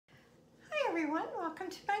everyone, welcome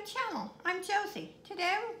to my channel. I'm Josie.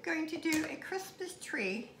 Today I'm going to do a Christmas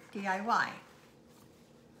tree DIY.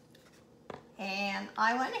 And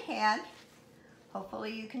I went ahead,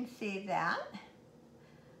 hopefully you can see that.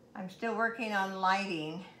 I'm still working on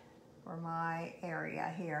lighting for my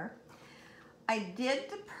area here. I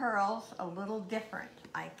did the pearls a little different.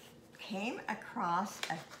 I came across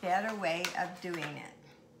a better way of doing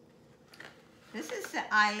it. This is the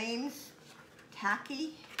Aleene's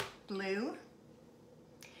tacky glue.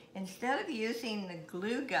 Instead of using the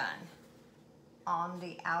glue gun on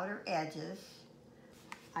the outer edges,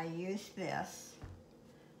 I use this.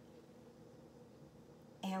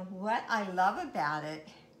 And what I love about it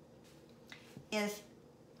is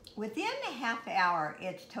within a half hour,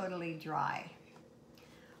 it's totally dry.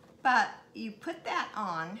 But you put that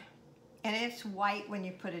on, and it's white when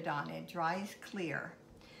you put it on. It dries clear.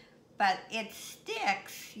 But it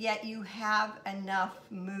sticks, yet you have enough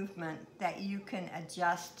movement that you can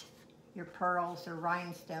adjust your pearls or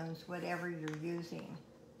rhinestones, whatever you're using.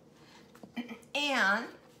 And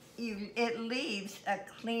it leaves a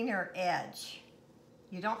cleaner edge.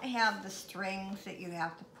 You don't have the strings that you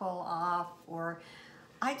have to pull off, or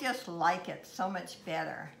I just like it so much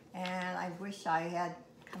better. And I wish I had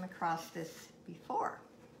come across this before.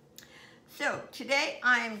 So today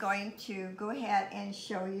I am going to go ahead and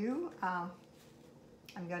show you, I'm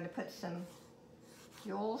going to put some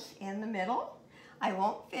jewels in the middle. I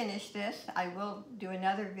won't finish this. I will do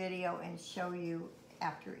another video and show you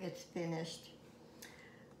after it's finished.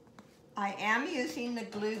 I am using the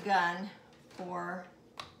glue gun for,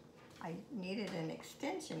 I needed an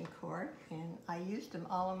extension cord and I used them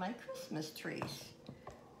all on my Christmas trees.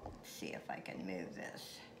 Let's see if I can move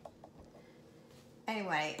this.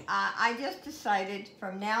 Anyway, I just decided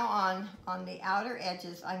from now on the outer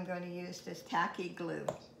edges, I'm going to use this tacky glue.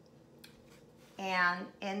 And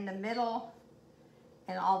in the middle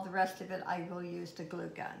and all the rest of it, I will use the glue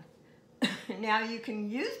gun. Now you can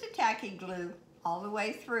use the tacky glue all the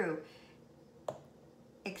way through,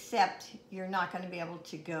 except you're not going to be able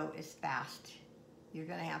to go as fast. You're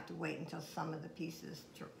going to have to wait until some of the pieces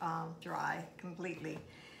dry completely.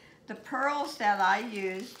 The pearls that I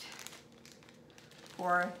used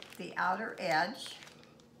for the outer edge,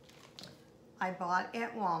 I bought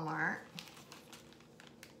at Walmart.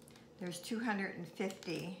 There's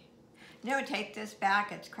 250. No, take this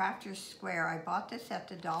back, it's Crafter's Square. I bought this at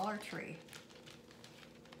the Dollar Tree.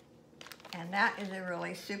 And that is a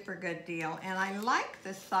really super good deal. And I like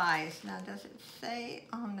the size. Now, does it say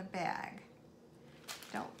on the bag?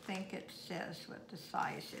 Don't think it says what the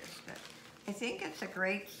size is, but I think it's a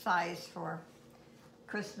great size for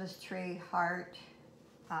Christmas tree, heart,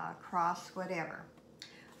 cross, whatever.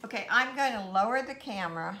 Okay, I'm going to lower the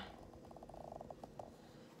camera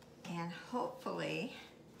and hopefully,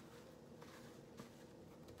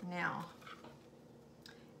 now,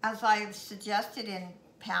 as I've suggested in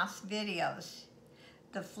past videos,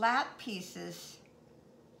 the flat pieces,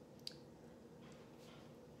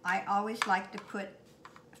 I always like to put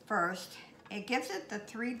first. It gives it the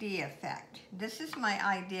 3D effect. This is my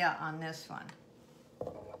idea on this one.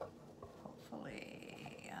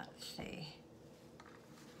 See,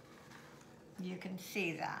 you can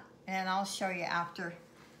see that, and I'll show you after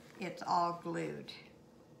it's all glued.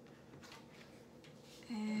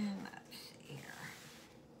 And let's see here,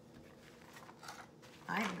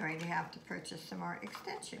 I'm going to have to purchase some more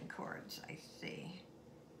extension cords, I see.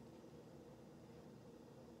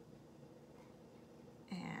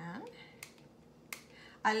 And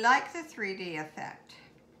I like the 3D effect.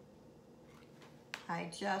 I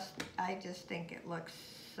just think it looks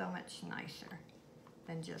so much nicer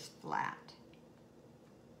than just flat.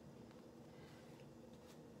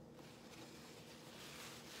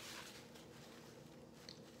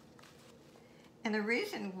 And the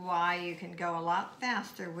reason why you can go a lot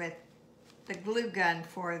faster with the glue gun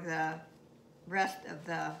for the rest of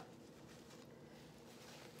the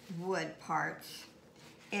wood parts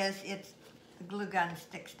is the glue gun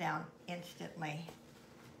sticks down instantly.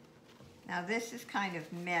 Now this is kind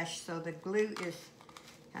of mesh, so the glue is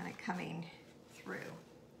kind of coming through,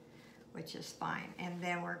 which is fine. And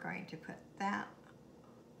then we're going to put that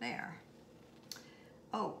there.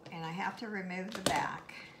 Oh, and I have to remove the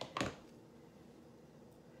back.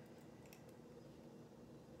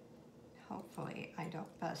 Hopefully I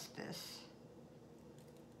don't bust this.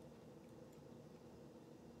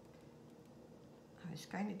 I was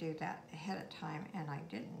going to do that ahead of time and I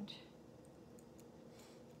didn't.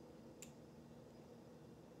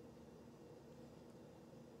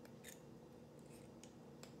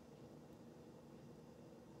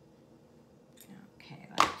 Okay,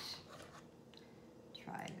 let's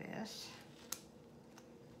try this.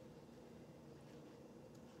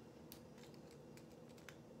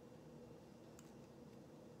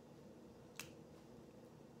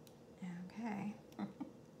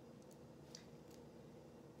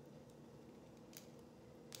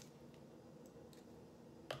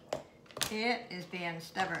 It is being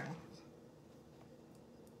stubborn.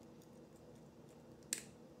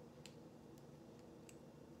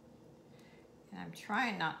 And I'm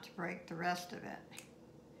trying not to break the rest of it.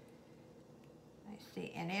 I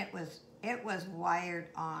see, and it was wired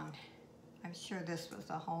on. I'm sure this was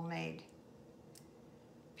a homemade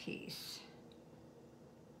piece.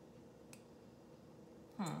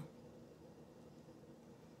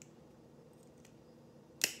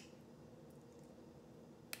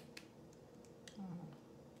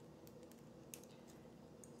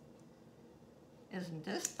 Isn't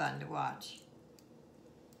this fun to watch?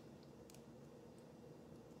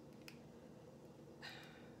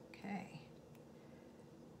 Okay.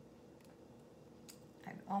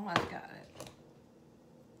 I've almost got it.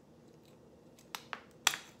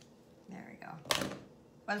 There we go.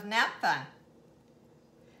 Wasn't that fun?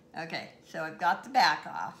 Okay, so I've got the back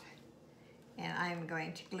off, and I'm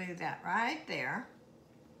going to glue that right there.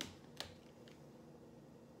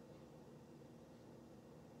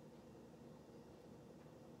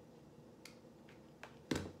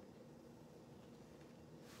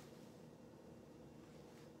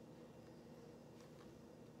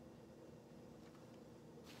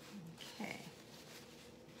 Okay.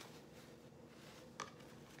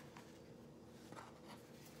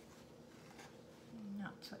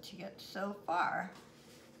 That's what you get so far.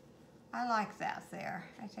 I like that there.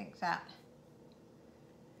 I think that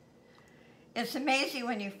it's amazing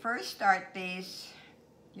when you first start these,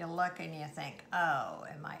 you look and you think, oh,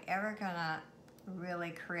 am I ever gonna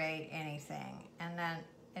really create anything? And then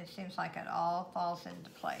it seems like it all falls into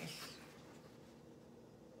place.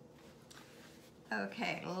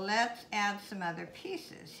 Okay, let's add some other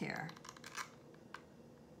pieces here.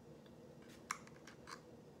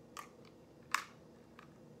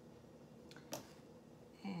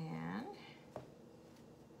 And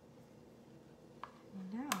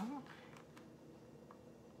no.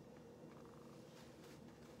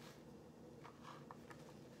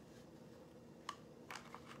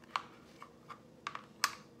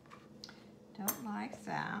 Don't like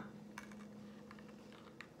that.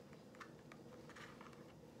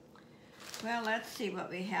 Well, let's see what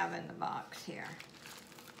we have in the box here.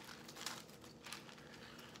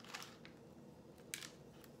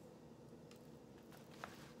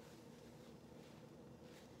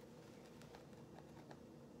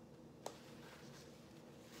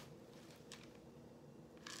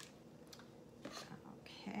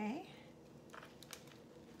 Okay.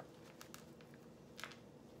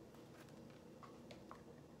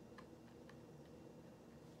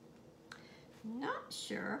 Not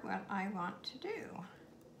sure what I want to do.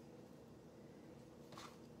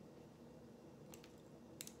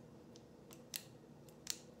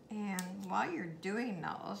 And while you're doing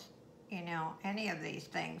those, you know, any of these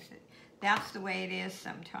things, that's the way it is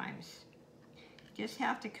sometimes. You just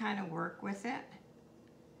have to kind of work with it.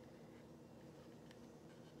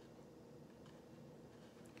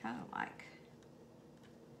 Kind of like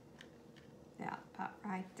that, about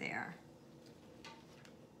right there.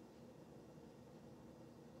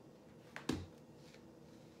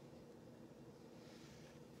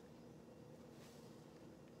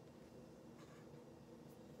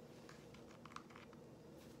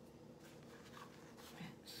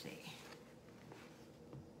 Let's see.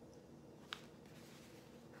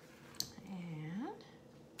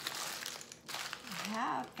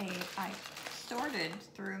 And I sorted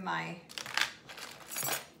through my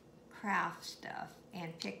craft stuff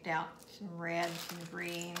and picked out some reds and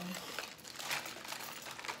greens,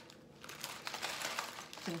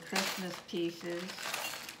 some Christmas pieces.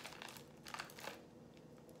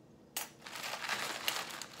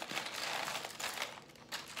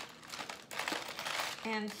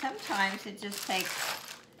 And sometimes it just takes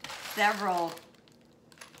several,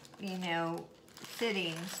 you know,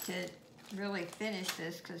 sittings to really finish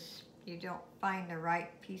this because you don't find the right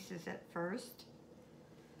pieces at first.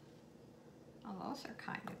 Oh, those are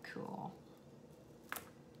kind of cool.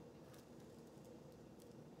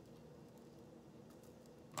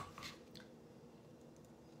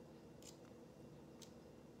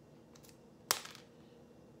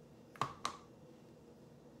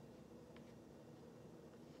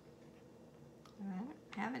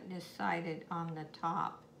 I haven't decided on the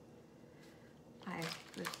top. I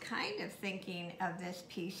was kind of thinking of this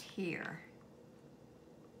piece here.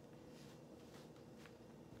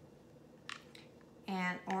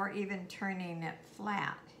 Or even turning it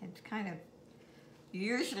flat. It's kind of,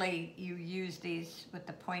 usually you use these with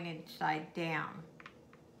the pointed side down.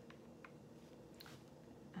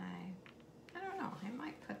 I don't know, I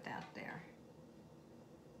might put that there.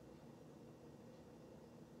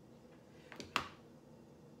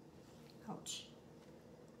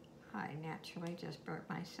 naturally just burnt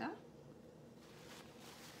myself.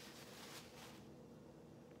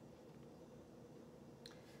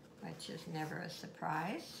 Which is never a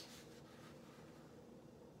surprise.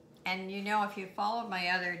 And you know, if you followed my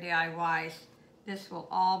other DIYs, this will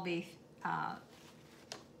all be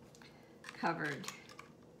covered.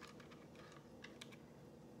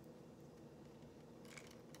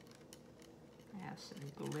 I have some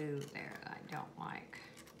glue there that I don't like.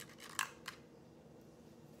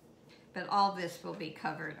 But all this will be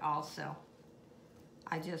covered also.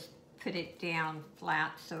 I just put it down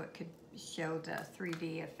flat so it could show the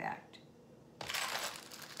 3D effect.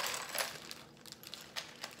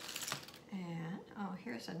 And, oh,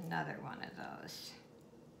 here's another one of those.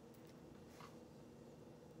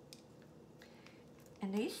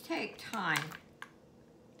 And these take time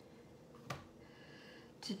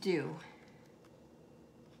to do.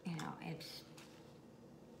 You know, it's,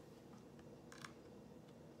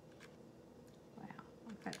 well,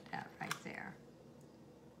 I'll put that right there.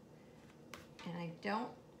 And I don't,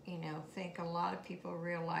 you know, think a lot of people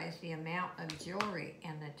realize the amount of jewelry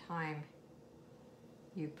and the time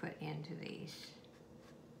you put into these.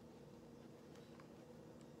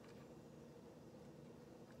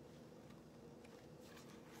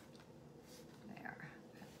 There,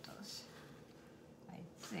 put those right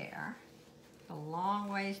there. A long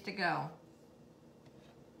ways to go.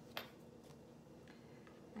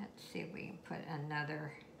 Let's see if we can put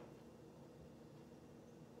another.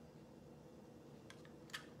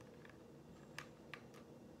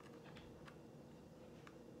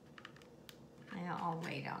 Yeah, I'll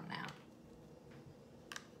wait on that.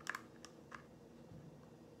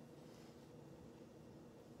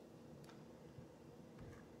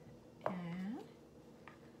 And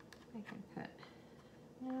I can put,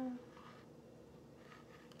 no.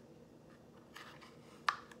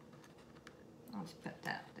 Let's put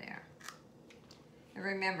that there. And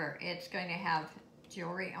remember, it's going to have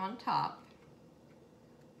jewelry on top.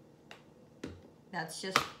 That's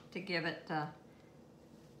just to give it the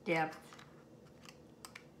depth.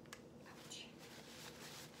 Ouch.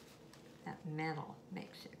 That metal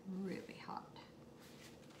makes it really hot.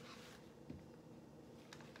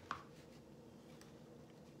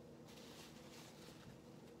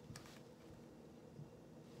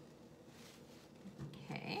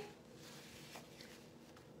 Okay.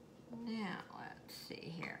 Now, let's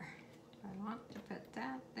see here. Do I want to put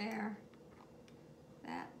that there?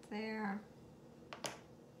 That there?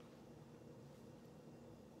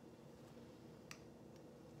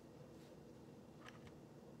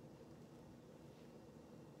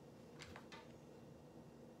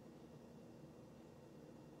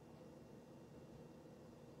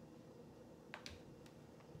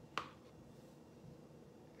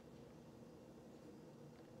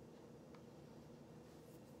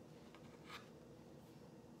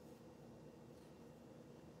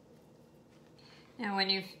 Now, when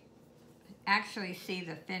you actually see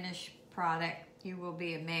the finished product, you will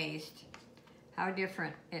be amazed how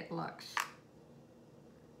different it looks.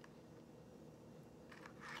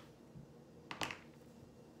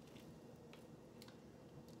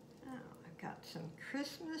 Oh, I've got some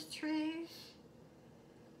Christmas trees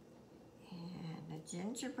and a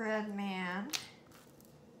gingerbread man.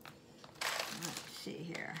 Let's see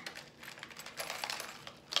here.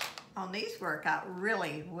 Oh, these work out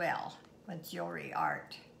really well with jewelry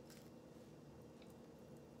art.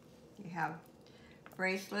 You have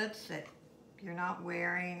bracelets that you're not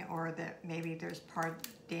wearing, or that maybe there's part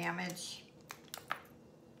damage.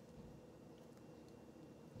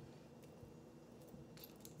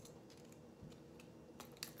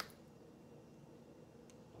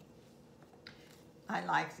 I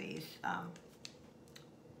like these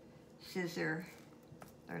scissor.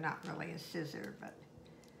 They're not really a scissor, but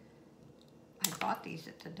I bought these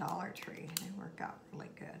at the Dollar Tree. They work out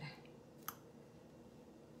really good.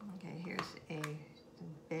 Okay, here's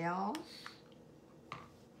some bells.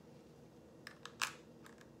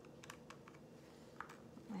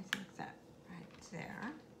 I think that right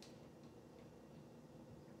there.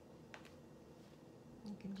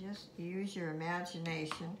 You can just use your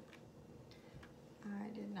imagination.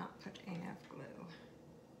 I did not put enough glue.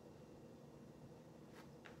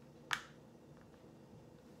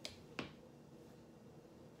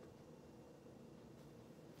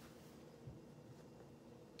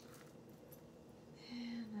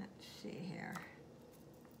 And let's see here.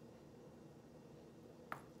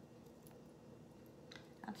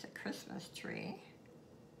 That's a Christmas tree.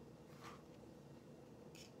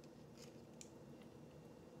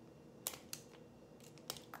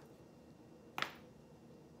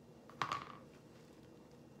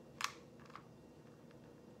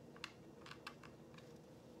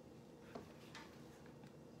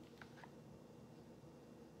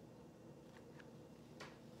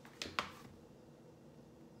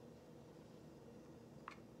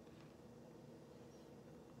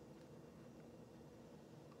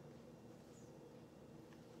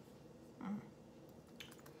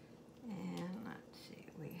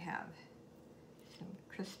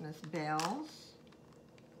 Christmas bells.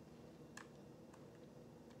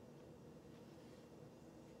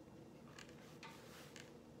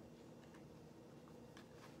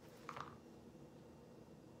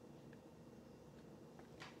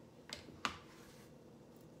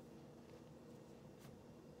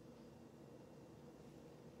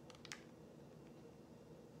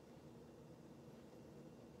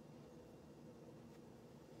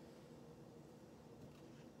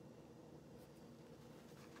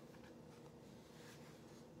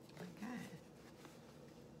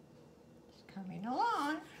 Coming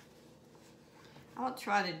along. I'll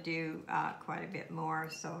try to do quite a bit more,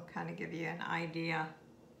 so I'll kind of give you an idea.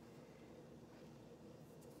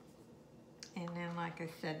 And then, like I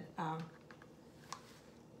said,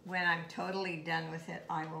 when I'm totally done with it,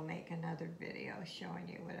 I will make another video showing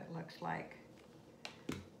you what it looks like.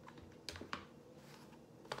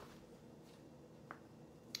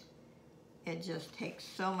 It just takes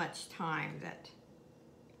so much time that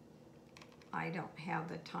I don't have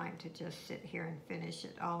the time to just sit here and finish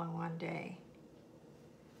it all in one day.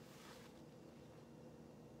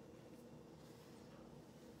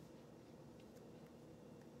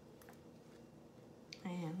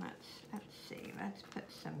 And let's see, let's put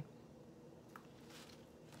some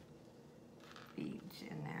beads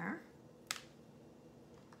in there.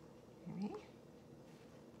 Okay.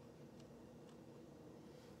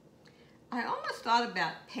 I almost thought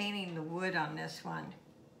about painting the wood on this one.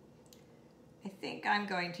 I think I'm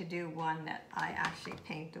going to do one that I actually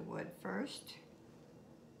paint the wood first.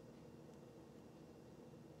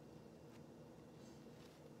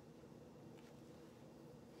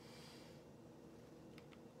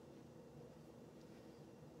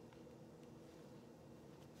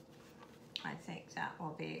 I think that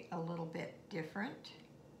will be a little bit different.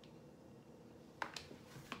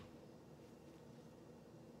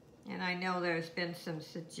 And I know there's been some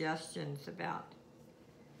suggestions about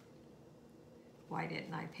why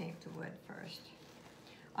didn't I paint the wood first.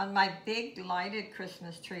 On my big lighted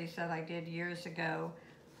Christmas trees that I did years ago,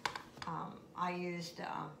 I used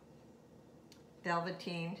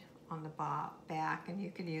velveteen on the back, and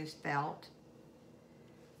you can use felt,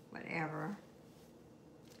 whatever.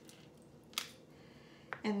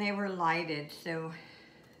 And they were lighted, so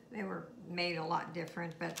they were made a lot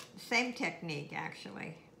different, but same technique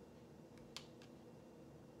actually.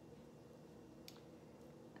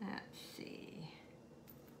 Let's see.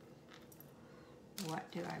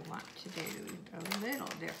 What do I want to do a little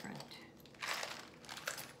different?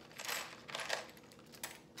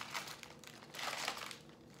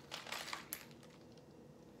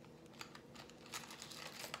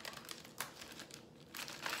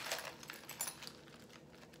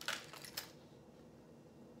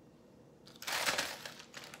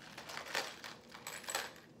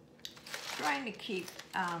 Trying to keep,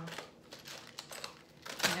 you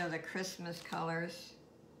know, the Christmas colors.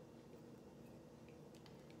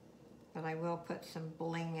 But I will put some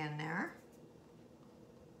bling in there.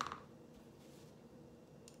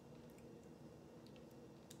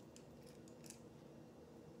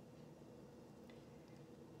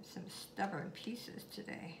 Some stubborn pieces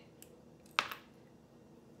today.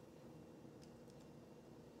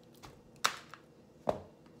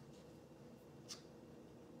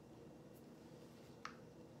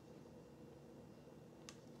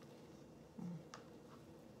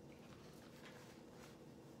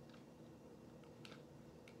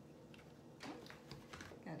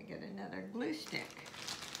 Get another glue stick.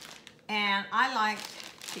 And I like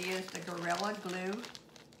to use the Gorilla Glue.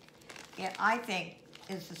 It, I think,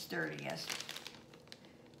 is the sturdiest.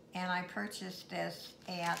 And I purchased this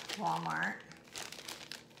at Walmart.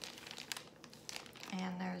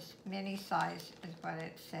 And there's mini size is what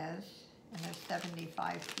it says. And there's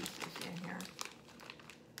 75 pieces in here.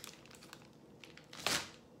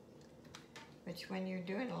 Which when you're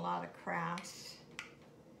doing a lot of crafts,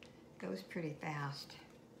 goes pretty fast.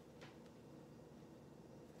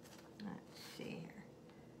 Let's see here.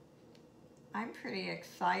 I'm pretty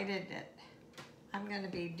excited that I'm going to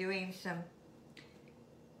be doing some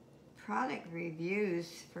product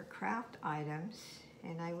reviews for craft items,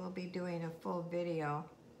 and I will be doing a full video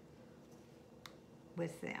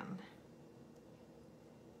with them.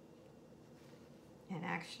 And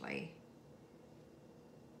actually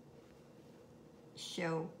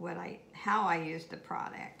show how I use the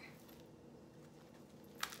product.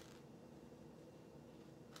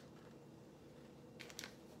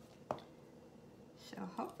 So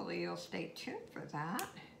hopefully you'll stay tuned for that.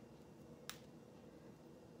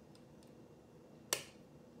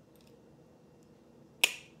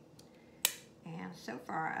 And so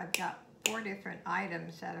far I've got 4 different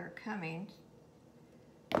items that are coming.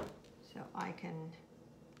 so I can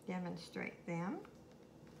demonstrate them.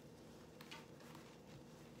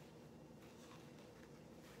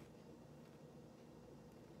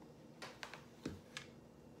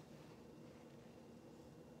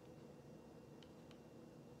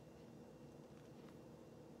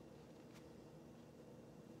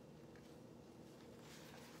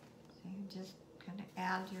 So you just kind of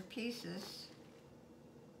add your pieces.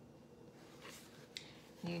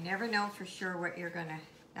 You never know for sure what you're gonna,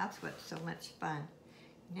 that's what's so much fun.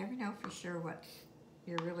 You never know for sure what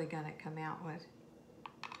you're really gonna come out with.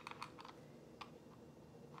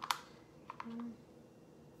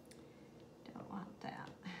 Don't want that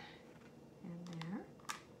in there.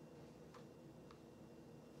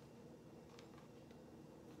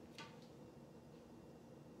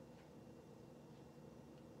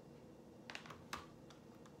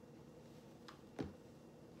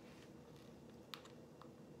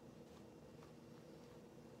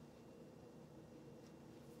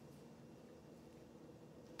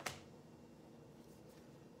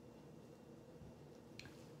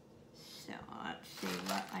 So let's see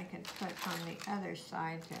what I can put on the other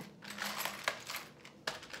side to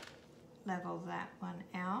level that one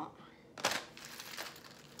out.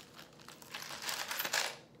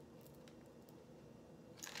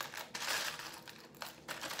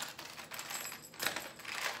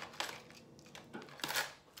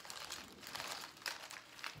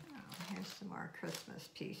 Oh, here's some more Christmas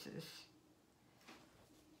pieces.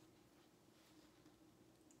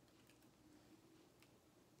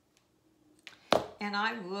 And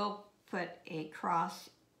I will put a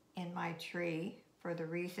cross in my tree for the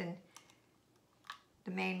reason,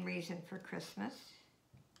 the main reason for Christmas is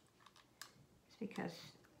because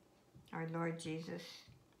our Lord Jesus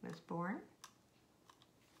was born.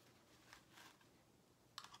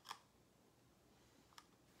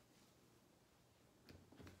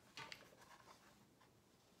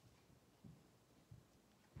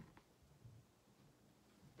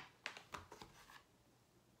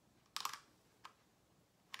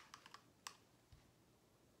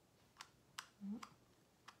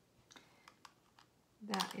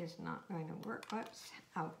 That is not going to work. Whoops,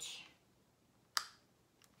 ouch.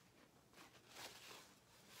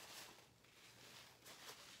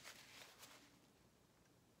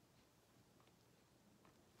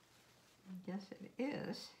 I guess it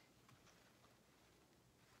is.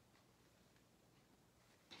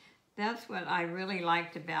 That's what I really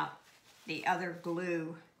liked about the other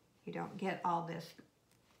glue. You don't get all this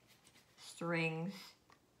strings.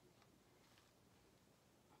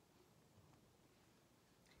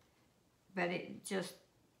 But it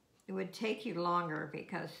would take you longer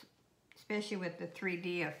because, especially with the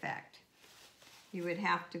 3D effect, you would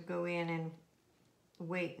have to go in and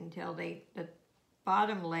wait until the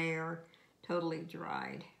bottom layer totally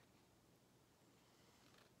dried.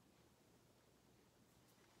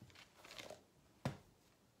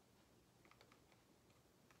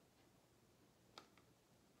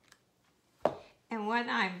 And when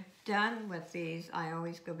I'm done with these, I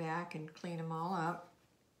always go back and clean them all up.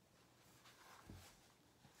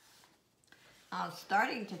 I was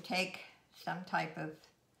starting to take some type of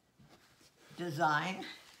design.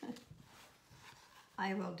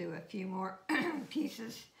 I will do a few more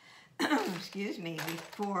pieces, excuse me,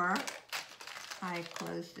 before I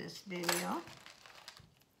close this video.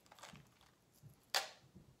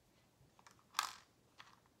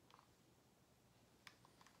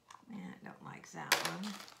 I don't like that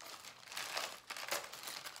one.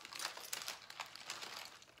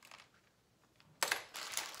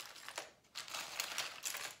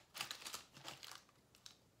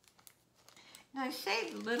 Now I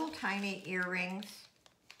saved little tiny earrings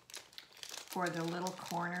for the little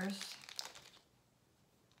corners.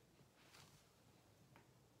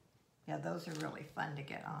 Yeah, those are really fun to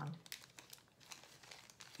get on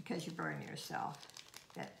because you burn yourself.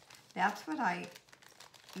 That's what I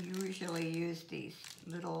usually use these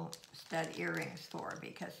little stud earrings for,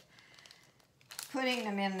 because putting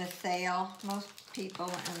them in the sale, most people,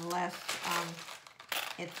 unless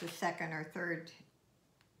it's the second or third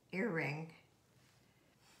earring,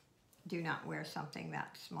 do not wear something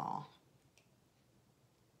that small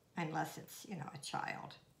unless it's, you know, a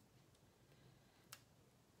child.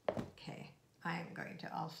 Okay, I'm going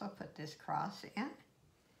to also put this cross in.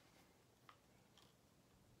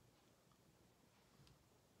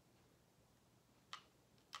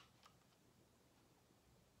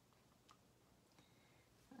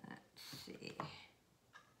 Let's see.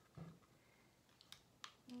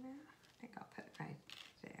 I think I'll put it right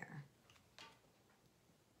there.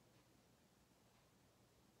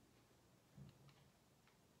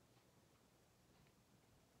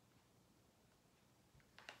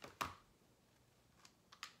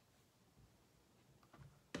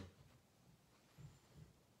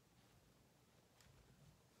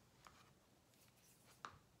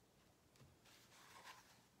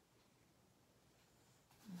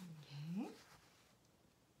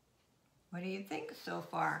 What do you think so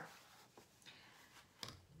far?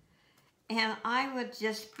 And I would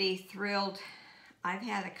just be thrilled. I've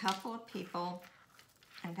had a couple of people,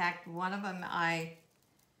 in fact, one of them I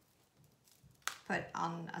put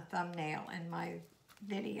on a thumbnail in my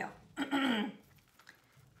video,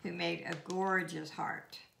 who made a gorgeous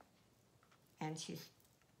heart. And she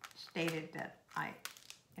stated that I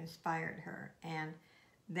inspired her. And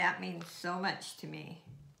that means so much to me.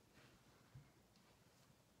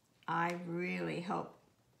 I really hope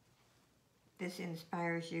this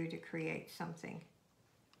inspires you to create something.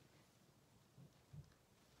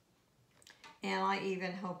 And I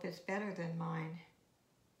even hope it's better than mine.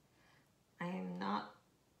 I am not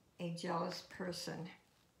a jealous person.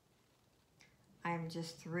 I am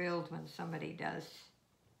just thrilled when somebody does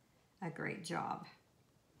a great job.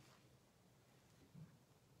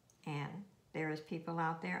 And there is people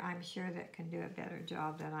out there, I'm sure, that can do a better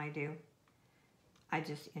job than I do. I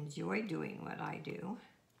just enjoy doing what I do.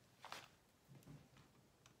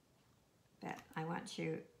 But I want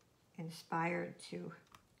you inspired to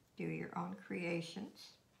do your own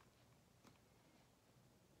creations.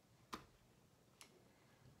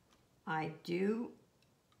 I've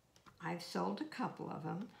sold a couple of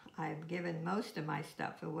them. I've given most of my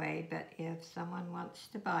stuff away, but if someone wants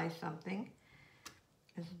to buy something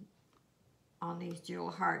on these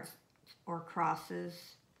jewel hearts or crosses,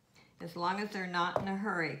 as long as they're not in a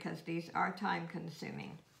hurry, because these are time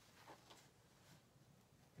consuming.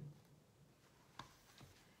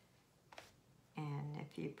 And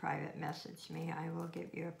if you private message me, I will give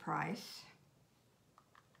you a price.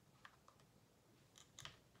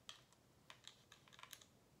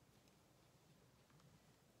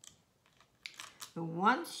 But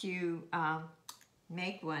once you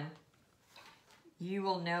make one, you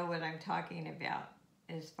will know what I'm talking about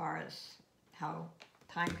as far as how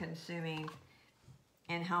time-consuming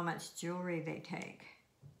and how much jewelry they take.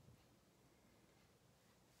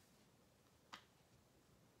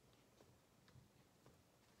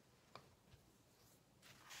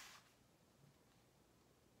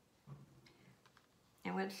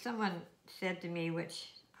 And what someone said to me, which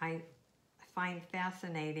I find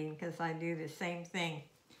fascinating because I do the same thing,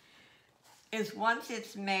 is once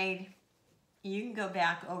it's made, you can go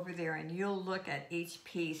back over there and you'll look at each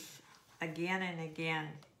piece again and again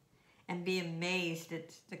and be amazed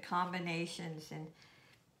at the combinations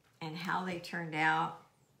and how they turned out.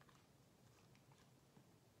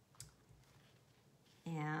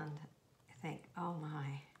 And I think, oh my,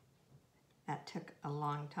 that took a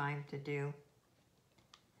long time to do.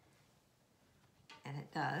 And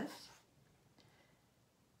it does.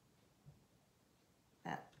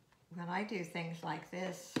 But when I do things like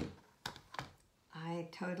this, I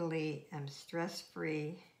totally am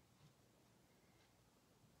stress-free.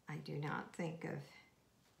 I do not think of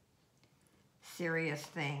serious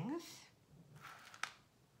things.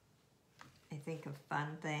 I think of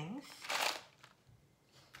fun things.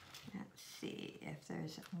 Let's see if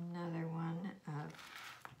there's another one of those.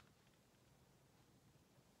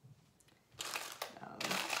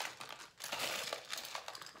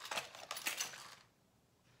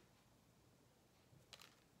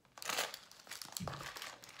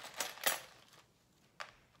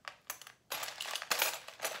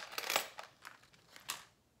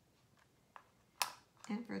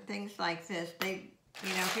 And for things like this,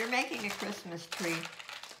 if you're making a Christmas tree,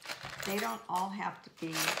 they don't all have to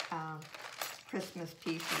be Christmas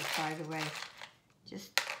pieces, by the way.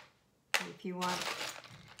 Just if you want,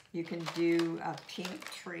 you can do a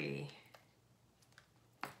pink tree.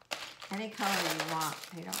 Any color you want.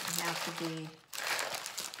 They don't have to be.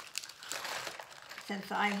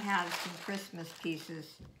 Since I had some Christmas pieces,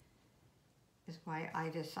 is why I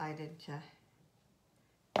decided to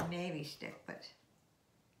maybe stick with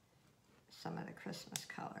some of the Christmas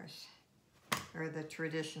colors, or the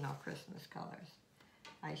traditional Christmas colors,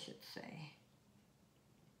 I should say.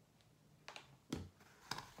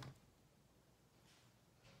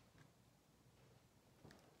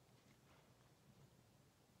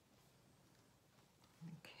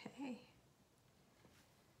 Okay,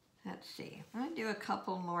 let's see. I'm going to do a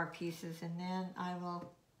couple more pieces and then I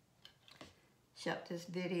will shut this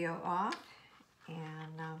video off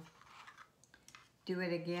and do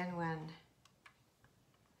it again when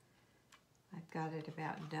I've got it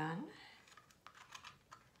about done,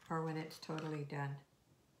 or when it's totally done.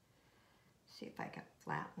 See if I can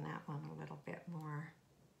flatten that one a little bit more.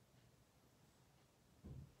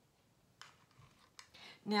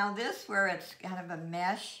 Now this, where it's kind of a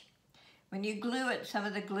mesh, when you glue it, some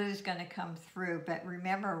of the glue is going to come through, but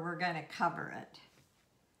remember, we're going to cover it,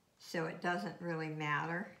 so it doesn't really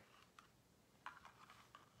matter.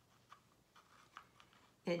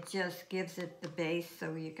 It just gives it the base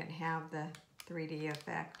so you can have the 3D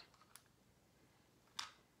effect.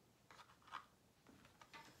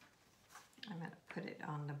 I'm going to put it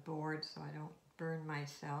on the board so I don't burn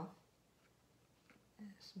myself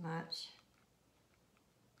as much.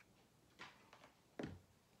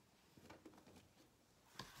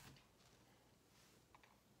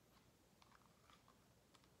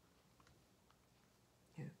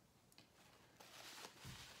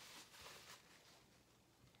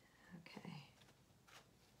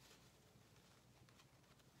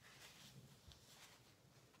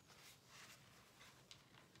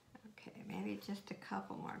 Maybe just a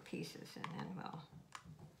couple more pieces and then we'll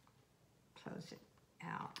close it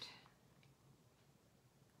out.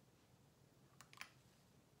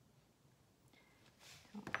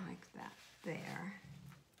 Don't like that there.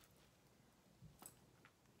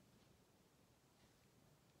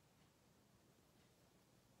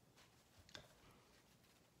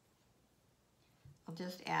 I'll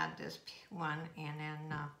just add this one and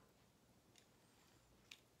then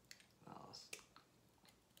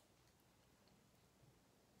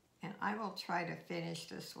and I will try to finish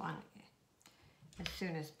this one as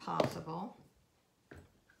soon as possible,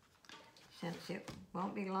 since it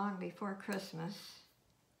won't be long before Christmas.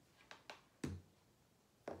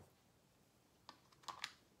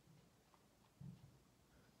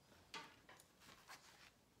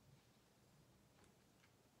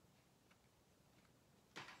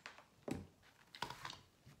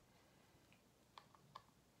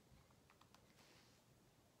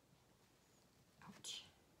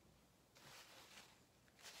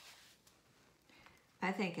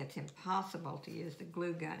 I think it's impossible to use the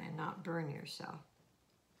glue gun and not burn yourself.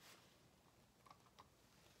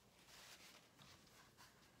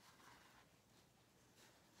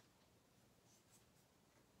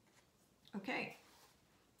 Okay.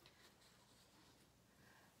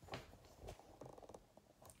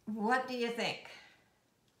 What do you think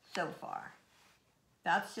so far?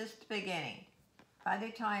 That's just the beginning. By the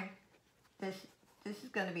time this is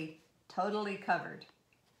going to be totally covered,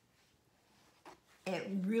 it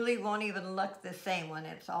really won't even look the same when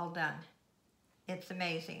it's all done. It's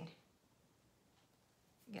amazing.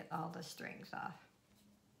 Get all the strings off.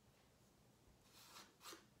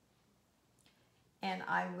 And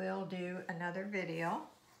I will do another video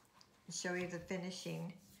and show you the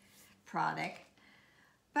finishing product.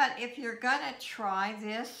 But if you're gonna try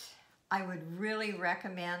this, I would really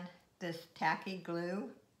recommend this tacky glue.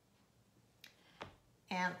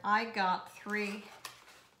 And I got 3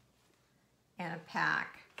 in a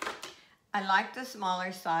pack. I like the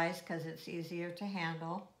smaller size because it's easier to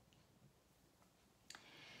handle.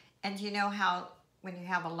 And you know how when you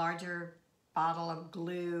have a larger bottle of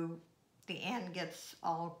glue, the end gets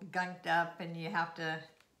all gunked up and you have to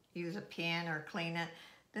use a pin or clean it.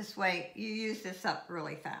 This way, you use this up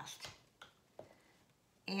really fast.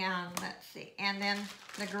 And let's see, and then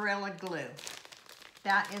the Gorilla Glue.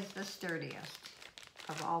 That is the sturdiest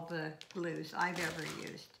of all the glues I've ever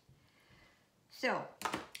used. So,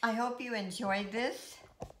 I hope you enjoyed this,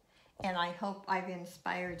 and I hope I've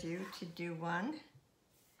inspired you to do one.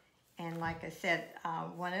 And like I said,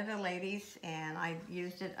 one of the ladies, and I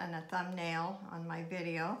used it on a thumbnail on my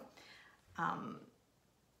video.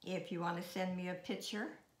 If you want to send me a picture,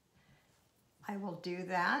 I will do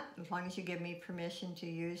that, as long as you give me permission to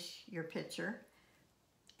use your picture.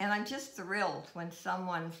 And I'm just thrilled when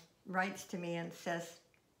someone writes to me and says,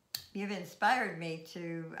 you've inspired me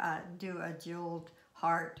to do a jeweled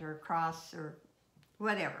heart or cross or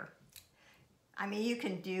whatever. I mean, you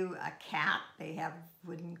can do a cat. They have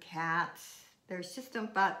wooden cats. There's just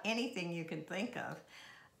about anything you can think of.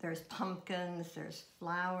 There's pumpkins, there's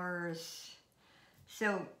flowers.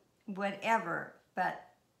 So whatever, but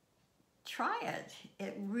try it.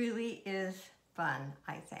 It really is fun,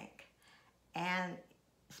 I think. And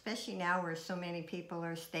especially now where so many people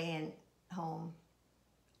are staying home.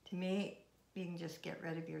 To me, you can just get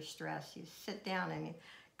rid of your stress. You sit down and you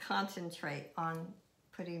concentrate on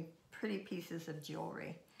putting pretty pieces of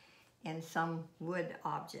jewelry in some wood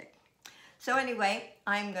object. So anyway,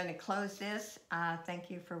 I'm going to close this. Thank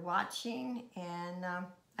you for watching, and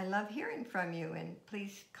I love hearing from you, and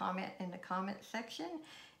please comment in the comment section.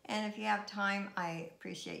 And if you have time, I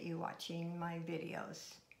appreciate you watching my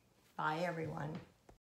videos. Bye, everyone.